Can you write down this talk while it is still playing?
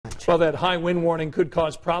Well, that high wind warning could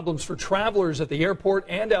cause problems for travelers at the airport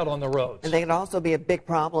and out on the roads. And they can also be a big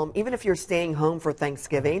problem even if you're staying home for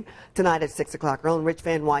Thanksgiving. Tonight at 6 o'clock, our own Rich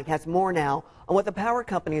Van Wyk has more now on what the power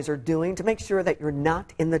companies are doing to make sure that you're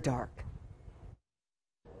not in the dark.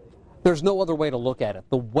 There's no other way to look at it.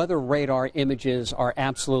 The weather radar images are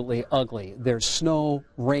absolutely ugly. There's snow,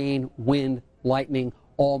 rain, wind, lightning,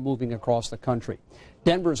 all moving across the country.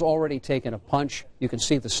 Denver's already taken a punch. You can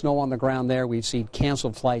see the snow on the ground there. We've seen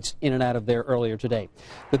canceled flights in and out of there earlier today.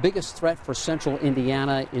 The biggest threat for central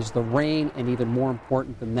Indiana is the rain, and even more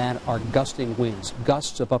important than that are gusting winds,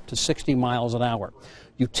 gusts of up to 60 miles an hour.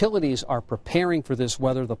 Utilities are preparing for this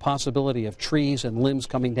weather, the possibility of trees and limbs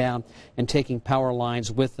coming down and taking power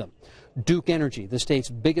lines with them. Duke Energy, the state's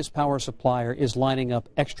biggest power supplier, is lining up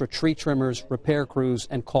extra tree trimmers, repair crews,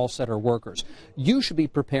 and call center workers. You should be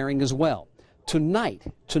preparing as well. Tonight,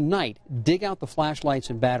 dig out the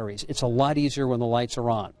flashlights and batteries. It's a lot easier when the lights are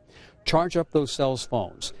on. Charge up those cell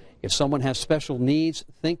phones. If someone has special needs,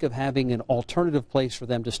 think of having an alternative place for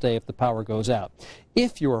them to stay if the power goes out.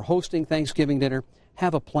 If you are hosting Thanksgiving dinner,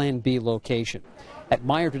 have a Plan B location. At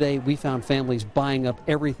Meijer today, we found families buying up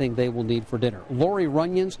everything they will need for dinner. Lori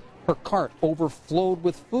Runyons, her cart overflowed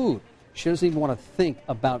with food. She doesn't even want to think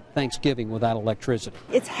about Thanksgiving without electricity.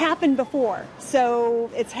 It's happened before,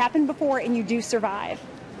 and you do survive,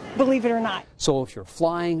 believe it or not. So if you're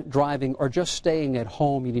flying, driving, or just staying at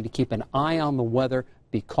home, you need to keep an eye on the weather,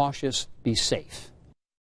 be cautious, be safe.